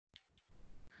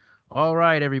All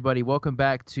right, everybody, welcome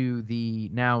back to the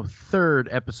now third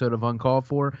episode of Uncalled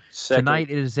For. Second, Tonight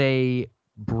is a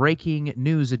breaking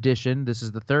news edition. This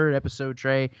is the third episode,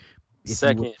 Trey. If you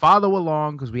second. follow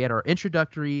along, because we had our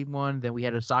introductory one, then we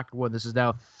had a soccer one. This is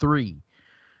now three.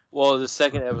 Well, the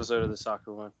second episode of the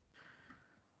soccer one.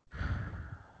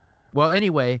 Well,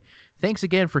 anyway, thanks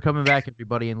again for coming back,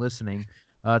 everybody, and listening.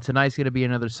 Tonight's going to be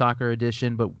another soccer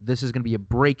edition, but this is going to be a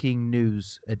breaking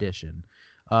news edition.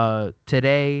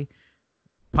 Today,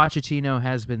 Pochettino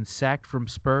has been sacked from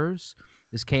Spurs.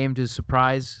 This came as a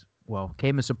surprise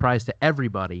to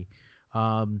everybody,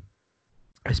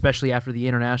 especially after the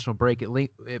international break.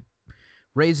 It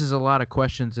raises a lot of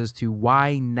questions as to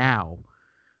why now.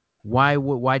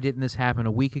 Why didn't this happen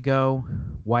a week ago?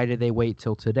 Why did they wait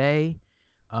till today?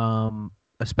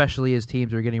 Especially as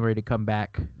teams are getting ready to come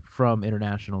back from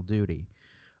international duty.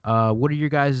 What are your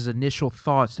guys' initial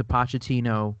thoughts to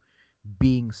Pochettino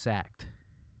being sacked?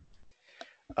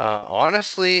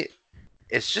 Honestly,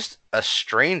 it's just a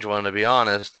strange one, to be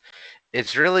honest.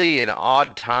 It's really an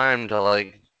odd time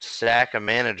to sack a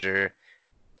manager.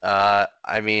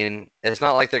 I mean, it's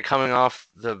not like they're coming off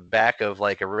the back of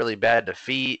like a really bad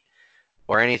defeat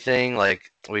or anything.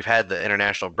 Like, we've had the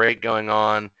international break going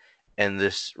on, and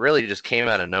this really just came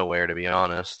out of nowhere, to be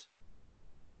honest.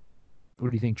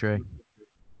 What do you think, Trey?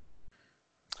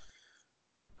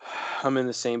 I'm in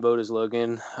the same boat as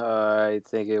Logan. I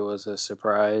think it was a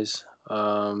surprise.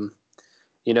 You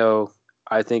know,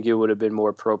 I think it would have been more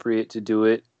appropriate to do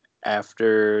it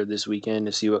after this weekend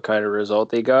to see what kind of result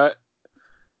they got.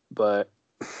 But,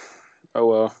 oh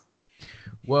well.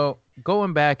 Well,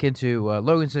 going back into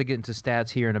Logan's going to get into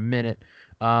stats here in a minute,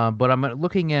 but I'm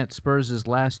looking at Spurs'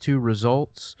 last two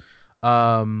results.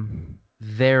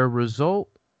 Their result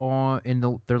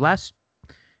their last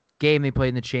game they played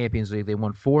in the Champions League, they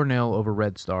won 4-0 over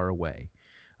Red Star away.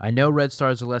 I know Red Star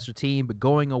is a lesser team, but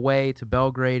going away to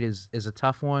Belgrade is a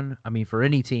tough one. I mean, for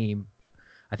any team.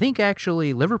 I think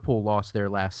actually Liverpool lost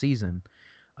there last season.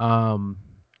 Then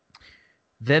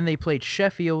they played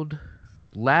Sheffield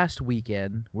last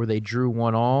weekend where they drew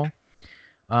 1-1.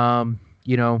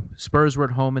 Spurs were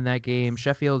at home in that game.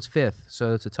 Sheffield's fifth,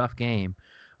 so it's a tough game.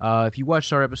 If you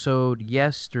watched our episode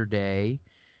yesterday,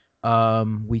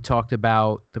 we talked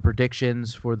about the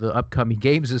predictions for the upcoming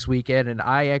games this weekend, and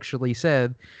I actually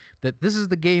said that this is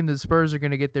the game that Spurs are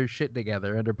going to get their shit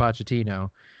together under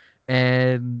Pochettino,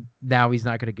 and now he's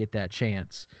not going to get that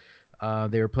chance.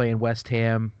 They were playing West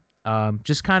Ham.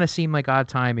 Just kind of seemed like odd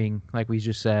timing, like we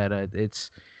just said.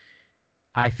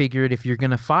 I figured if you're going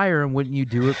to fire him, wouldn't you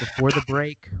do it before the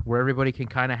break where everybody can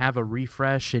kind of have a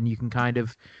refresh and you can kind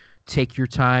of take your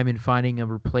time in finding a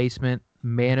replacement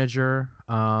manager?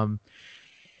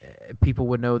 People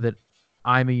would know that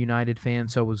I'm a United fan,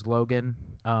 so was Logan,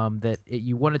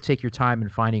 you want to take your time in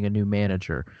finding a new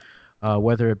manager,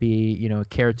 whether it be, a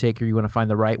caretaker, you want to find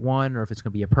the right one, or if it's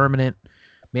going to be a permanent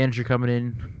manager coming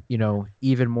in,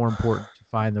 even more important to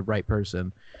find the right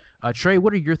person. Trey,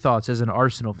 what are your thoughts as an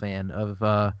Arsenal fan of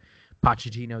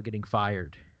Pochettino getting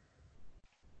fired?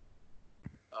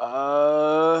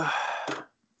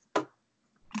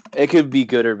 It could be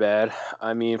good or bad.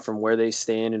 I mean, from where they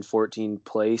stand in 14th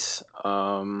place,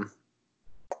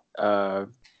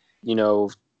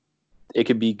 it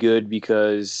could be good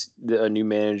because a new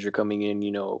manager coming in,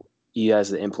 he has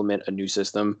to implement a new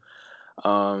system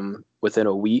within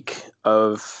a week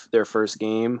of their first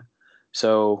game.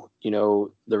 So,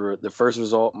 the first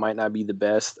result might not be the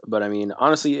best, but I mean,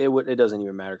 honestly, it doesn't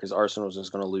even matter because Arsenal's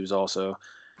just going to lose also.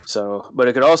 So, but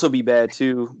it could also be bad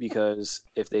too because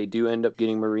if they do end up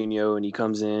getting Mourinho and he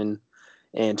comes in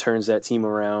and turns that team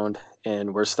around,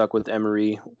 and we're stuck with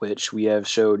Emery, which we have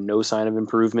showed no sign of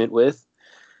improvement with,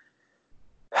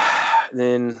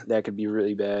 then that could be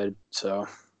really bad. So,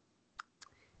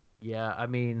 yeah, I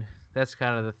mean, that's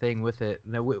kind of the thing with it.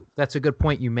 No, that's a good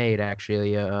point you made,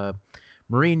 actually.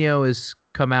 Mourinho has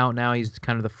come out now. He's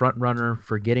kind of the front runner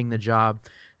for getting the job.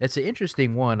 It's an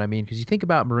interesting one. I mean, because you think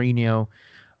about Mourinho,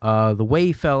 the way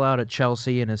he fell out at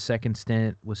Chelsea in his second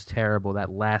stint was terrible.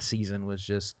 That last season was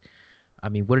just, I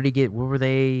mean, what did he get? What were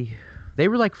they? They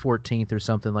were like 14th or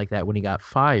something like that when he got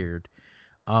fired.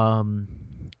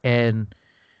 And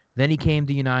then he came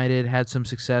to United, had some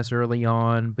success early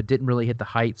on, but didn't really hit the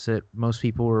heights that most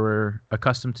people were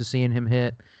accustomed to seeing him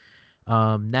hit.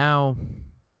 Now,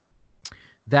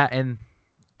 that and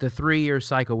the 3-year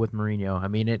cycle with Mourinho, I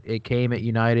mean, it came at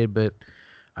United, but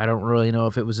I don't really know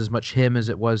if it was as much him as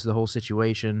it was the whole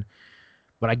situation.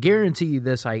 But I guarantee you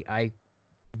this, I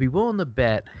be willing to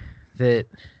bet that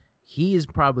he is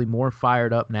probably more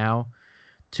fired up now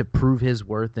to prove his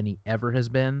worth than he ever has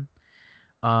been.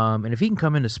 And if he can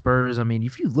come into Spurs, I mean,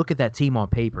 if you look at that team on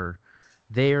paper,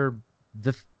 they're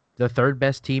the the third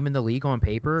best team in the league on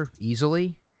paper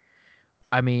easily.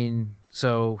 I mean,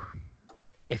 so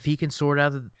if he can sort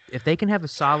out, if they can have a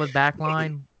solid back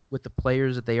line with the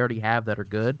players that they already have that are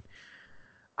good,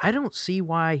 I don't see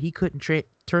why he couldn't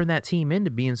turn that team into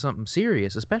being something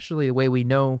serious, especially the way we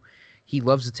know he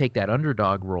loves to take that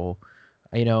underdog role.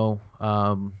 You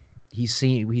know,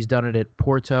 he's done it at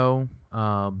Porto,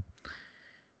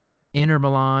 Inter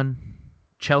Milan,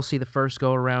 Chelsea the first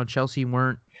go around. Chelsea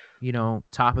weren't,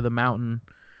 top of the mountain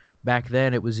back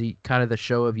then. It was kind of the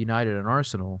show of United and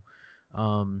Arsenal.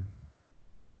 Um,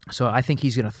 so I think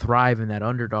he's going to thrive in that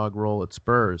underdog role at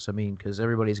Spurs. I mean, because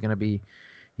everybody's going to be,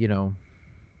 you know,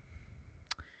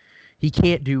 he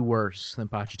can't do worse than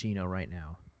Pochettino right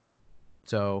now.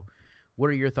 So, what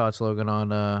are your thoughts, Logan, on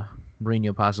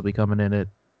Mourinho possibly coming in at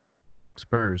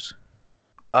Spurs?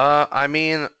 I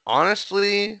mean,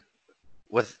 honestly,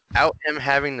 without him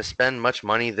having to spend much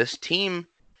money, this team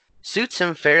suits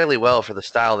him fairly well for the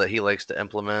style that he likes to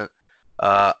implement.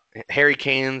 Uh, Harry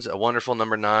Kane's a wonderful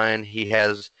number 9. He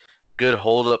has good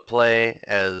hold-up play,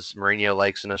 as Mourinho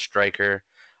likes in a striker.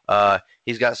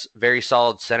 He's got very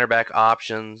solid center back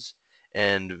options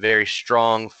and very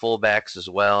strong fullbacks as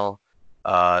well.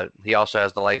 He also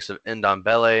has the likes of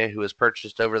Ndombele, who was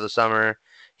purchased over the summer.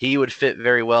 He would fit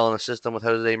very well in the system with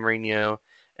Jose Mourinho,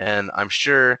 and I'm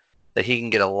sure that he can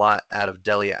get a lot out of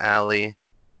Dele Alli.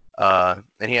 And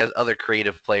he has other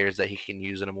creative players that he can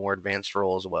use in a more advanced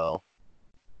role as well.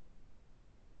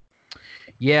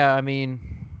 Yeah, I mean,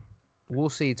 we'll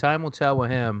see. Time will tell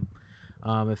with him.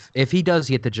 If he does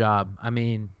get the job, I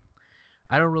mean,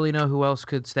 I don't really know who else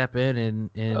could step in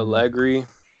and Allegri.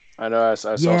 I know I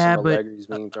saw yeah, some but Allegri's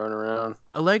being thrown around.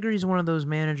 Allegri's one of those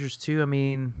managers too. I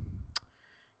mean,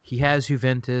 he has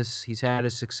Juventus. He's had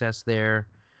his success there,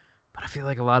 but I feel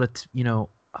like a lot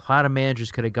of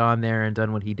managers could have gone there and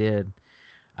done what he did.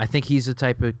 I think he's the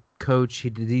type of coach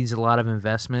he needs a lot of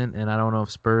investment, and I don't know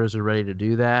if Spurs are ready to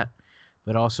do that.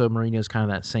 But also Mourinho's kind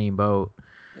of that same boat.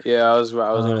 Yeah, I was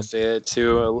gonna say that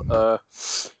too.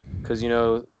 Because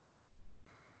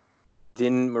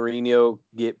didn't Mourinho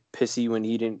get pissy when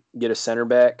he didn't get a center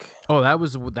back? Oh, that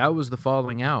was the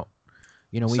falling out.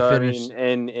 We So finished.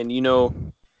 I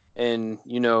mean, and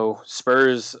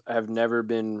Spurs have never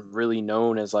been really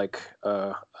known as like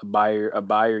a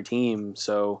buyer team.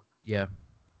 So Yeah.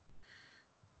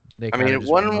 They I kind of mean,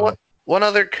 just went on. one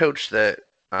other coach that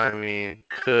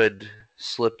could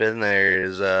slip in there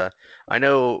is I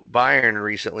know Bayern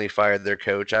recently fired their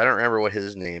coach. I don't remember what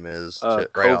his name is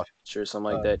right off. or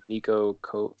something like that. Nico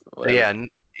Yeah,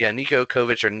 Niko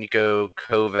Kovac or Niko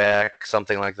Kovac,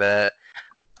 something like that.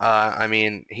 I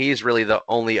mean, he's really the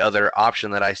only other option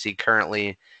that I see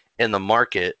currently in the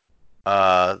market.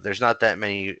 There's not that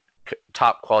many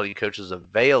top quality coaches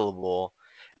available,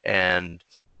 and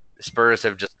Spurs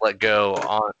have just let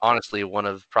go honestly one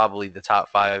of probably the top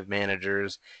 5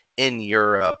 managers in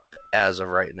Europe as of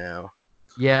right now.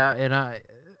 Yeah, and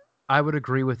I would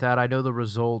agree with that. I know the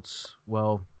results.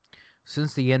 Well,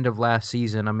 since the end of last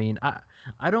season, I mean,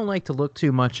 I don't like to look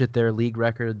too much at their league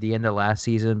record at the end of last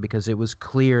season because it was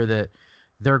clear that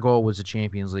their goal was the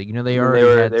Champions League. They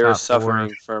already had they were top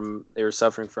suffering four.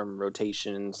 from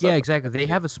rotation and stuff. Yeah, exactly. They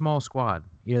have a small squad.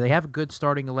 They have a good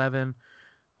starting 11,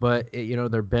 but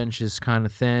their bench is kind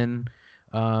of thin.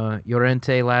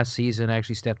 Llorente last season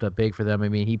actually stepped up big for them. I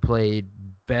mean, he played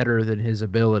better than his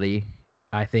ability,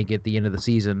 I think, at the end of the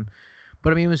season.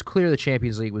 But I mean, it was clear the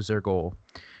Champions League was their goal.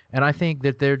 And I think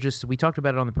that we talked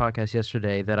about it on the podcast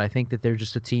yesterday, that I think that they're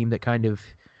just a team that kind of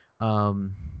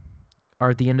are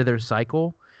at the end of their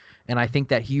cycle. And I think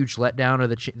that huge letdown of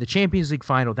the Champions League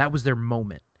final, that was their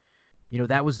moment.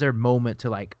 That was their moment to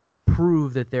like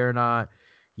prove that they're not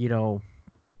going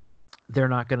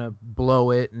to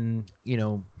blow it and,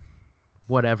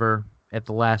 whatever at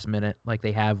the last minute like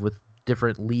they have with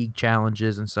different league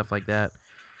challenges and stuff like that.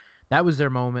 That was their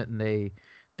moment, and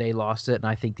they lost it. And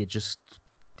I think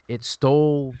it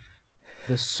stole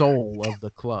the soul of the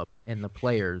club and the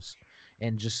players,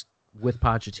 and just with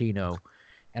Pochettino.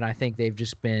 And I think they've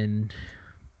just been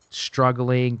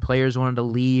struggling. Players wanted to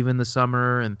leave in the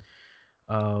summer, and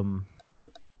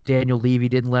Daniel Levy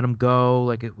didn't let him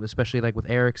go, especially with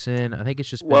Eriksen. I think it's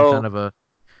just been kind of a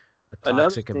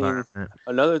toxic environment.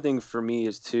 Another thing for me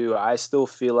is too, I still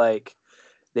feel like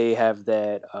they have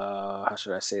that how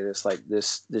should I say this, like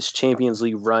this Champions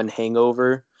League run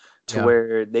hangover to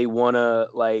where they want to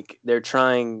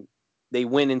they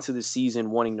went into the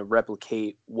season wanting to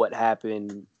replicate what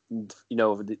happened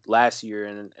last year,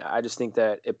 and I just think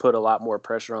that it put a lot more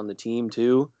pressure on the team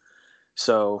too.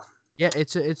 So Yeah,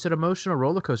 it's an emotional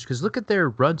roller coaster because look at their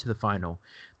run to the final.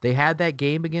 They had that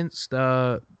game against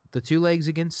the two legs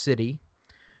against City,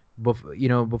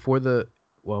 before the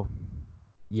well,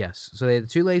 yes. So they had the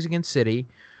two legs against City,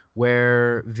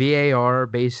 where VAR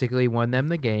basically won them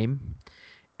the game,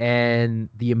 and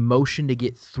the emotion to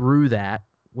get through that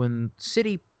when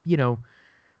City,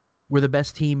 were the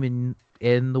best team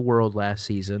in the world last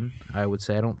season. I would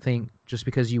say I don't think just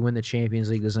because you win the Champions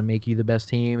League doesn't make you the best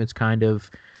team. It's kind of,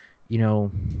 you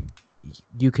know,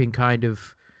 you can kind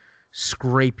of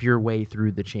scrape your way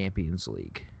through the Champions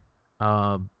League,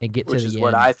 and get Which to is the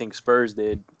what end. I think Spurs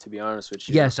did, to be honest with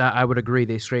you. Yes, I would agree.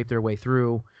 They scraped their way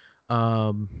through,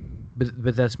 um,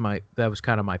 but that was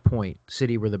kind of my point.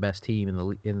 City were the best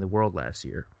team in the world last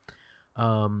year,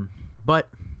 but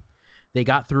they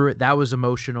got through it. That was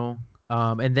emotional.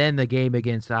 And then the game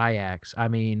against Ajax. I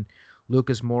mean,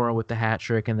 Lucas Moura with the hat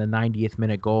trick and the 90th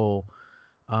minute goal.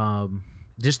 Um,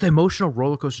 just the emotional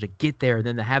roller coaster to get there and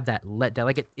then to have that letdown.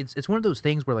 Like it's one of those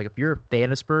things where like if you're a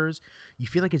fan of Spurs, you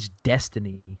feel like it's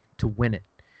destiny to win it.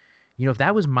 If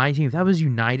that was my team, if that was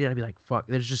United, I'd be like, fuck.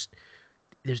 There's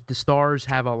the stars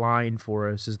have aligned for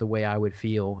us is the way I would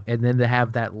feel, and then to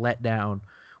have that letdown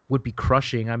would be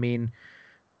crushing. I mean,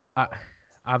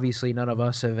 obviously none of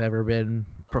us have ever been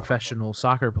professional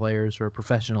soccer players or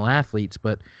professional athletes,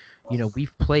 but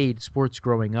we've played sports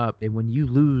growing up, and when you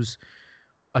lose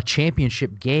a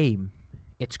championship game,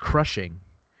 it's crushing.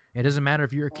 It doesn't matter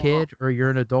if you're a kid or you're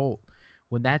an adult.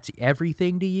 When that's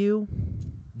everything to you,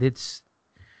 it's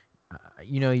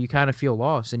you kind of feel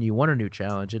lost and you want a new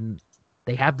challenge. And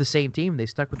they have the same team. They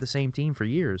stuck with the same team for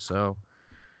years. So,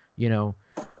 you know,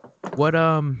 what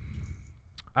I'm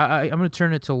gonna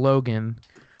turn it to Logan.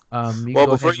 You can Well,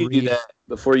 go ahead and read.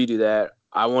 before you do that,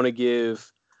 I want to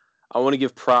give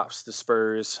props to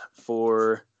Spurs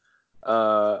for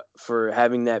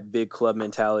having that big club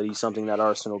mentality, something that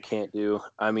Arsenal can't do.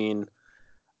 I mean,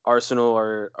 Arsenal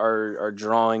are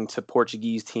drawing to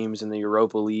Portuguese teams in the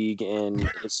Europa League,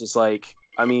 and it's just like,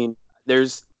 I mean,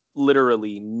 there's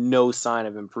literally no sign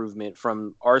of improvement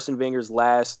from Arsene Wenger's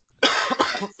last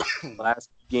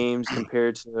games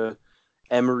compared to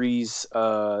Emery's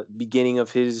beginning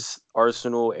of his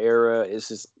Arsenal era. It's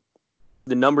just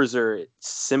the numbers are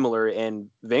similar, and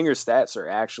Wenger's stats are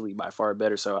actually by far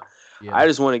better. So Yeah. I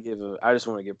just want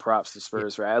to give props to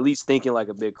Spurs for at least thinking like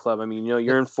a big club. I mean,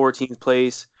 you're in 14th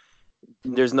place.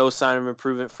 There's no sign of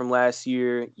improvement from last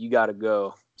year. You got to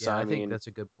go. So Yeah, I think that's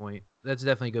a good point. That's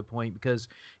definitely a good point because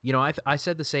I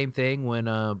said the same thing when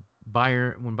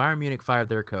Bayern Munich fired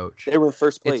their coach. they were in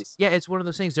first place. It's one of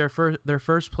those things. Their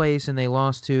first place, and they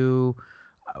lost to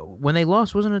when they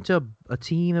lost. Wasn't it to a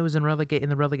team that was in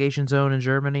the relegation zone in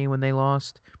Germany when they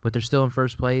lost? But they're still in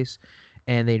first place,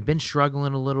 and they'd been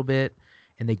struggling a little bit,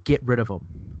 and they get rid of them.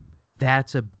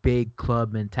 That's a big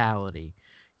club mentality.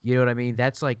 You know what I mean?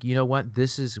 That's like, you know what?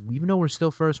 This is, even though we're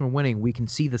still first and we're winning, we can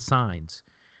see the signs,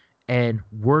 and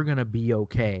we're going to be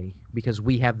okay because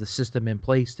we have the system in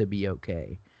place to be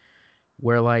okay.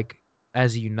 Where, like,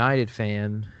 as a United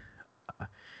fan,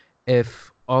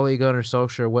 if Ole Gunnar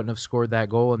Solskjaer wouldn't have scored that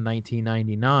goal in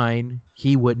 1999,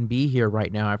 he wouldn't be here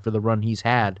right now after the run he's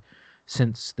had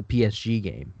since the PSG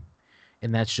game.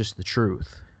 And that's just the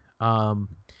truth. But,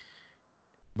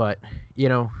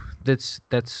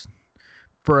 that's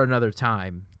for another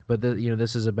time. But,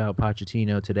 this is about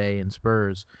Pochettino today and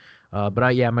Spurs. But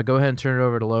I'm going to go ahead and turn it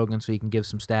over to Logan so he can give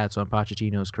some stats on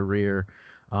Pochettino's career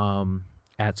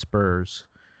at Spurs.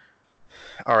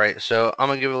 All right, so I'm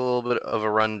going to give a little bit of a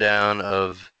rundown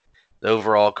of the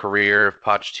overall career of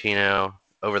Pochettino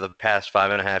over the past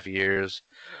 5.5 years.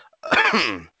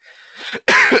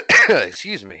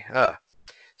 Excuse me.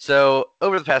 So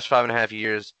over the past 5.5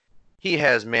 years, he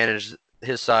has managed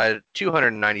his side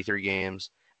 293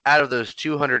 games. Out of those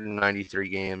 293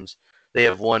 games, they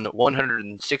have won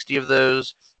 160 of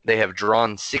those. They have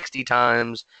drawn 60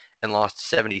 times and lost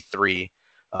 73,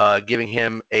 giving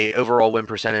him a overall win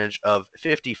percentage of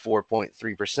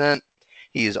 54.3%.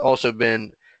 He's also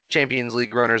been Champions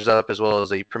League runners-up as well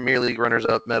as a Premier League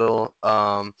runners-up medal.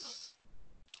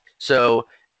 So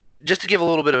just to give a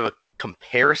little bit of a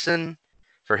comparison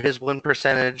for his win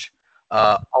percentage,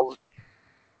 I'll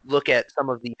look at some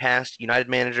of the past United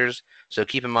managers. So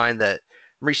keep in mind that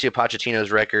Mauricio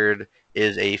Pochettino's record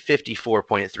is a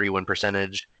 54.3 win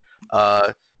percentage.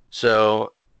 David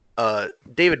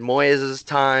Moyes'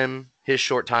 time, his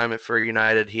short time for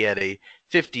United, he had a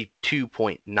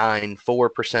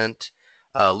 52.94%.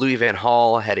 Louis van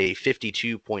Gaal had a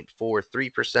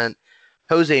 52.43%.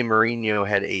 Jose Mourinho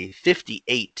had a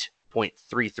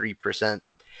 58.33%.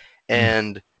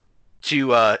 And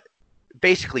to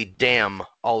basically damn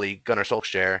Ole Gunnar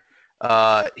Solskjaer,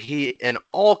 He in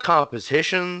all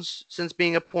competitions since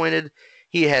being appointed,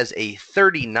 he has a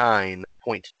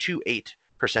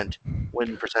 39.28%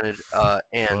 win percentage,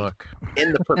 and Fuck.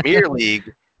 in the Premier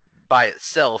League by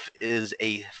itself is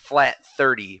a flat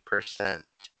 30%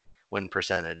 win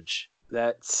percentage.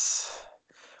 That's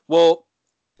well.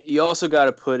 You also got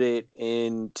to put it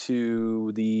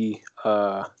into the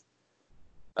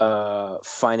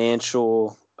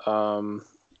financial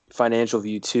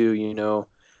view too. You know,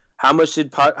 how much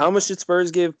did Spurs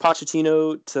give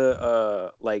Pochettino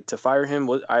to fire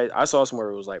him? I saw somewhere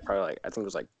it was like probably like I think it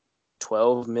was like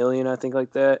 12 million. I think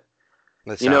like that.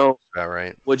 That You sounds know, about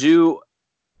right. would you?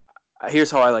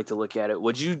 Here's how I like to look at it.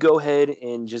 Would you go ahead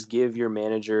and just give your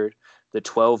manager the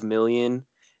 12 million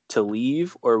to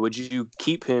leave, or would you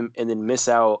keep him and then miss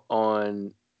out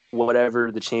on whatever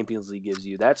the Champions League gives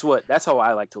you? That's how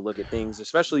I like to look at things,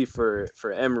 especially for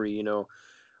Emery. You know,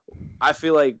 I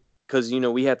feel like because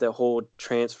we had that whole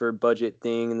transfer budget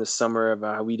thing in the summer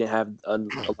about how we didn't have a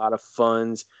lot of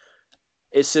funds.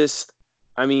 It's just,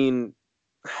 I mean,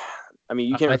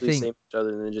 you can't I really say think. much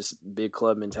other than just big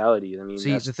club mentality. I mean,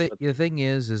 See, that's the thing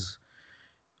is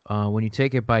when you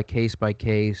take it by case, I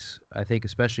think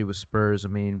especially with Spurs, I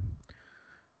mean,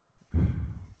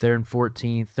 they're in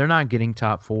 14th. They're not getting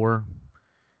top four.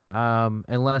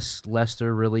 Unless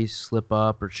Leicester really slip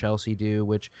up or Chelsea do,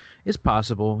 which is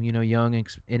possible. You know, young,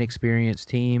 inexperienced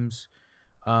teams.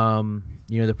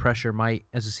 The pressure might,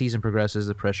 as the season progresses,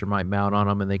 the pressure might mount on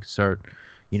them, and they could start,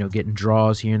 getting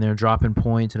draws here and there, dropping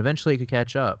points, and eventually it could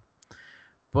catch up.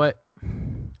 But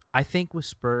I think with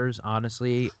Spurs,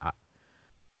 honestly,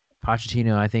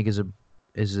 Pochettino, I think is an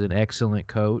excellent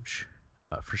coach,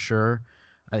 for sure.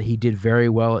 He did very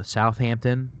well at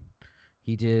Southampton.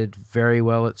 He did very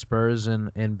well at Spurs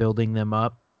and building them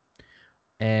up.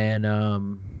 And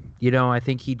I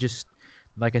think he just,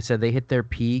 like I said, they hit their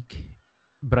peak,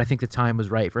 but I think the time was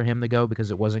right for him to go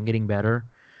because it wasn't getting better.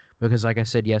 Because, like I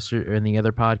said yesterday in the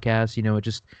other podcast, it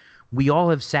just we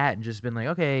all have sat and just been like,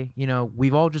 okay,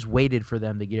 we've all just waited for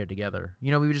them to get it together.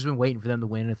 We've just been waiting for them to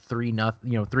win a 3-0,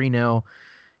 3-0.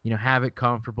 Have it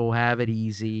comfortable, have it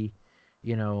easy.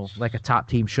 Like a top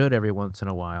team should every once in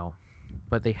a while,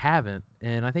 but they haven't.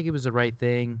 And I think it was the right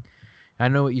thing. I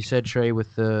know what you said, Trey,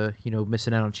 with the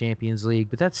missing out on Champions League,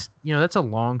 but that's a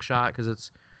long shot because it's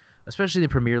especially the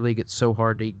Premier League. It's so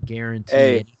hard to guarantee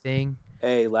hey, anything.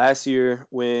 Hey, last year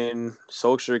when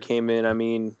Solskjaer came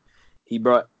in, he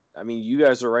brought. You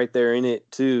guys were right there in it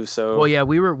too. Well, So yeah,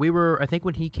 we were. I think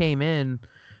when he came in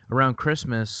around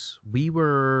Christmas, we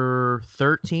were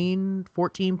 13,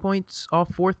 14 points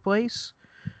off fourth place,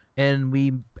 and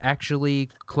we actually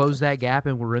closed that gap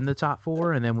and we're in the top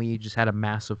four, and then we just had a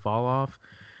massive fall off.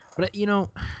 But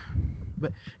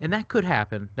and that could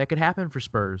happen. That could happen for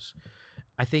Spurs.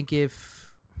 I think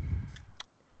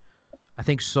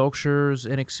Solskjaer's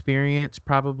inexperience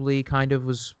probably kind of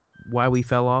was why we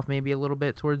fell off maybe a little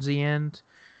bit towards the end.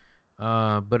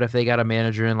 But if they got a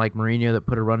manager in like Mourinho that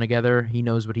put a run together, he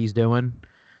knows what he's doing.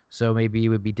 So maybe it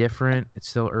would be different. It's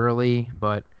still early,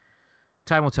 but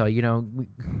time will tell.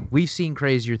 We've seen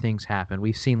crazier things happen.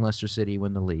 We've seen Leicester City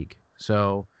win the league.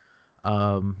 So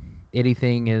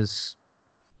anything is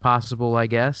possible, I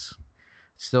guess.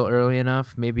 Still early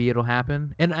enough. Maybe it'll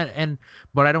happen.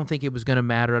 But I don't think it was going to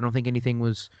matter. I don't think anything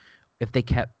was. If they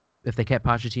kept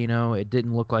Pochettino, it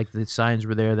didn't look like the signs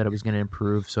were there that it was going to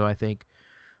improve. So I think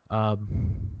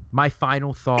my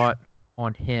final thought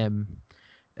on him,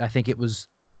 I think it was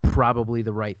probably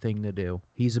the right thing to do.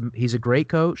 He's a great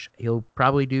coach. He'll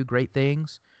probably do great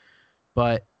things,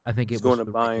 but I think he's it was going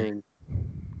to the right Bayern. thing.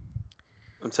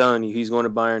 I'm telling you, he's going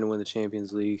to Bayern to win the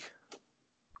Champions League.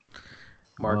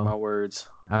 Mark my words.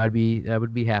 I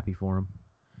would be happy for him.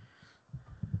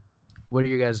 What are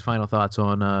your guys' final thoughts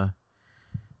on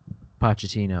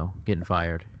Pochettino getting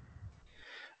fired?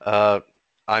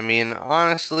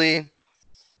 Honestly,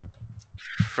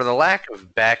 for the lack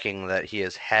of backing that he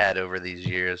has had over these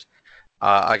years,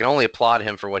 I can only applaud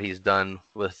him for what he's done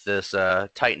with this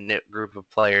tight-knit group of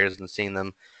players and seeing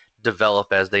them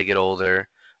develop as they get older.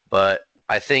 But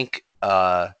I think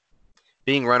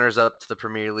being runners-up to the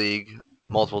Premier League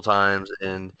multiple times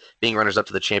and being runners-up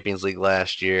to the Champions League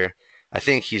last year, I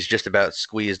think he's just about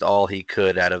squeezed all he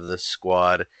could out of this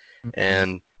squad. Mm-hmm.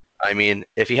 And,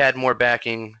 if he had more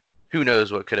backing, who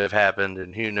knows what could have happened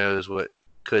and who knows what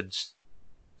could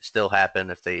still happen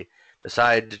if they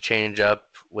decide to change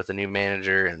up with a new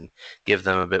manager and give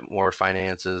them a bit more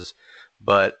finances.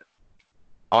 But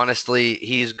honestly,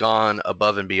 he's gone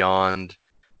above and beyond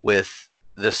with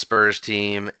the Spurs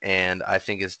team, and I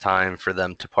think it's time for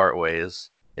them to part ways.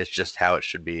 It's just how it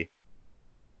should be.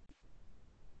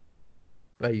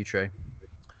 How about you, Trey?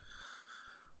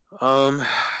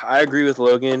 I agree with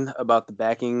Logan about the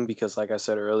backing because, like I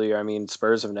said earlier, I mean,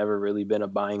 Spurs have never really been a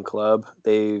buying club.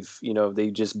 They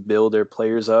just build their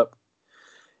players up,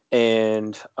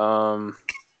 and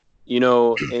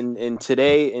in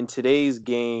today's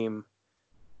game,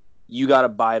 you got to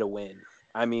buy to win.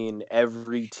 I mean,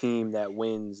 every team that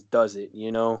wins does it.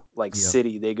 Like Yep.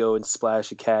 City, they go and splash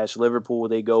the cash. Liverpool,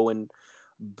 they go and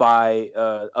buy,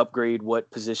 upgrade what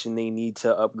position they need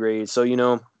to upgrade. So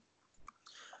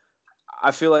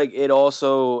I feel like it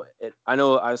also. I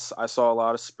know I saw a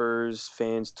lot of Spurs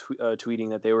fans tweeting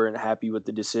that they weren't happy with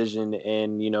the decision,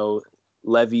 and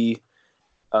Levy,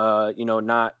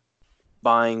 not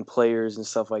buying players and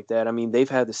stuff like that. I mean, they've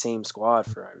had the same squad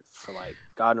for like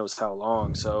God knows how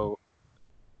long. So,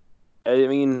 I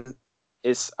mean,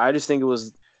 I just think it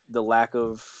was the lack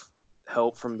of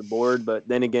help from the board. But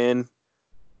then again,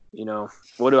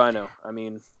 what do I know? I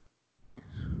mean,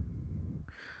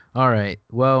 All right.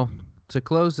 Well, to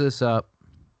close this up,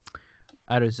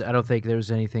 I don't think there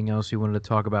was anything else you wanted to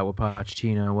talk about with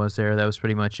Pochettino, was there? That was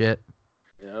pretty much it.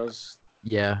 it was.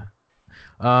 Yeah.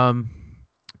 I'm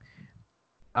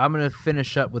gonna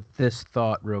finish up with this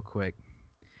thought real quick.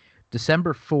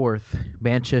 December 4th,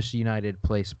 Manchester United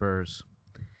play Spurs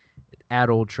at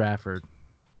Old Trafford.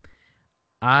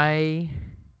 I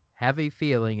have a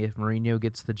feeling if Mourinho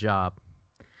gets the job,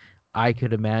 I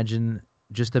could imagine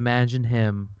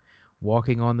him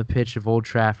walking on the pitch of Old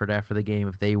Trafford after the game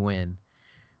if they win.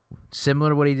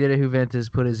 Similar to what he did at Juventus,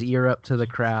 put his ear up to the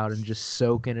crowd and just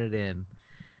soaking it in.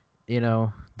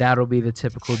 That'll be the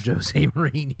typical Jose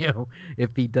Mourinho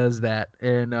if he does that.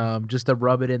 And just to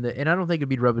rub it in and I don't think it'd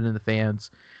be rubbing in the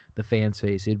fans'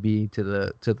 face. It'd be to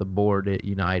the board at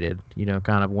United,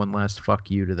 kind of one last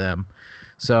fuck you to them.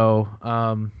 So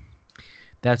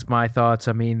that's my thoughts.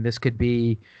 I mean, this could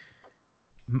be,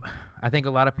 I think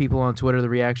a lot of people on Twitter, the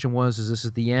reaction was, this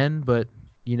is the end, but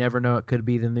you never know. It could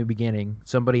be the new beginning.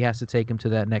 Somebody has to take him to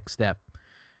that next step.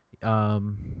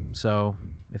 So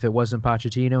if it wasn't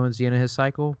Pochettino and the end of his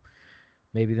cycle,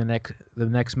 maybe the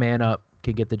next man up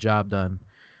can get the job done.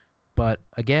 But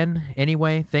again,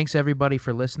 anyway, thanks everybody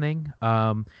for listening.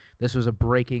 This was a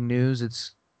breaking news.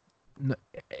 It's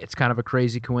kind of a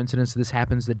crazy coincidence. This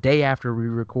happens the day after we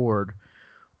record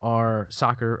our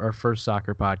first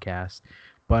soccer podcast.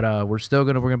 But we're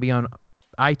gonna be on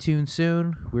iTunes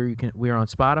soon. We're on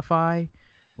Spotify.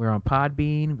 We're on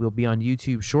Podbean. We'll be on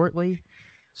YouTube shortly.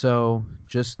 So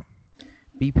just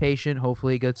be patient.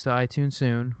 Hopefully it gets to iTunes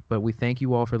soon. But we thank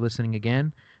you all for listening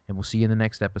again, and we'll see you in the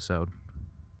next episode.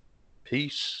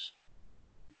 Peace.